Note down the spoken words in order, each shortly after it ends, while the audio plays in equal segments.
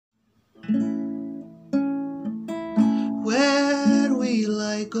will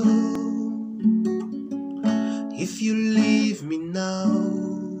I go if you leave me now?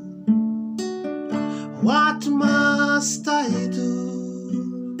 What must I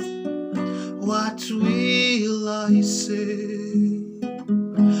do? What will I say?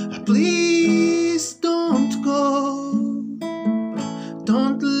 Please don't go.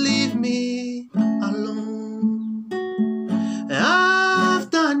 Don't leave me alone. I've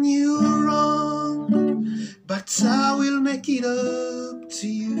done you wrong, but I will make it up to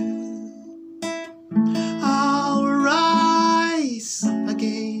you. I'll rise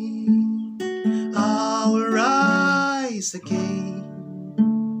again. I'll rise again.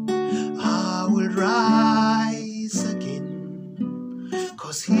 I will rise again.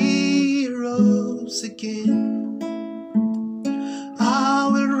 'Cause he rose again. I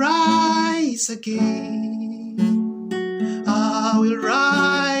will rise again. I will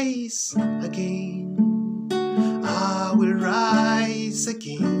rise again. I will rise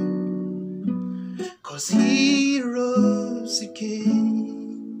again. 'Cause he rose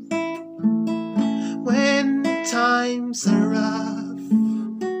again. When times are rough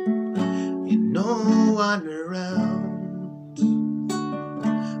and no one around,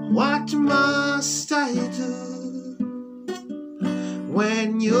 what must I do when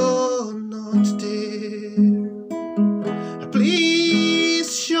you're not there? Please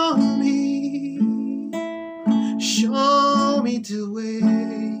show me the way.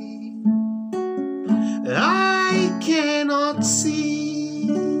 I cannot see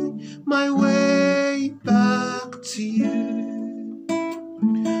my way back to you.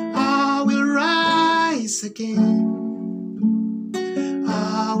 I will rise again.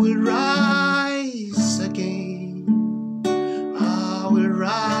 I will rise again. I will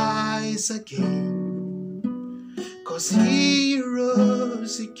rise again. 'Cause he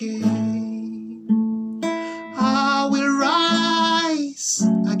rose again. I will rise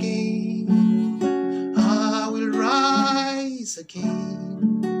again. I will rise again.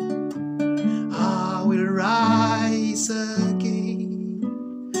 I will rise again.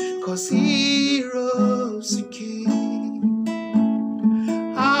 'Cause he rose again.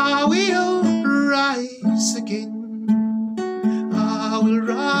 I will rise again. I will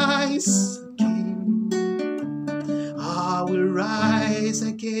rise again. I will rise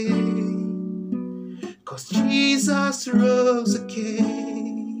again. 'Cause Jesus rose again.